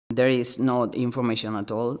There is no information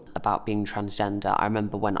at all about being transgender. I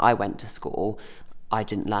remember when I went to school, I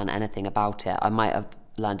didn't learn anything about it. I might have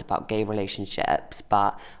learned about gay relationships,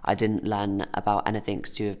 but I didn't learn about anything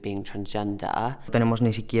to do with being transgender. No tenemos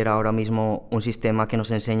ni siquiera ahora mismo un sistema que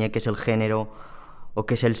nos enseñe qué es el género o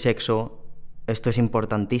qué es el sexo. Esto es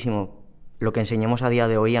importantísimo. Lo que enseñemos a día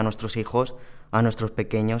de hoy a nuestros hijos, a nuestros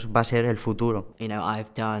pequeños, va a ser el futuro. You know,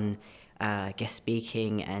 I've done guest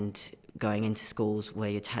speaking and going into schools where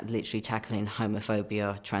you're literally tackling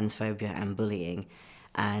homophobia, transphobia and bullying,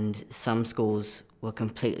 and some schools were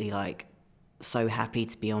completely like so happy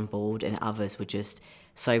to be on board, and others were just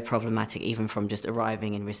so problematic, even from just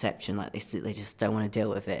arriving in reception, like they just don't want to deal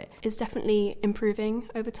with it. It's definitely improving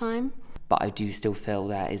over time. But I do still feel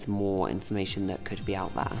there is more information that could be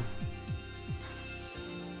out there.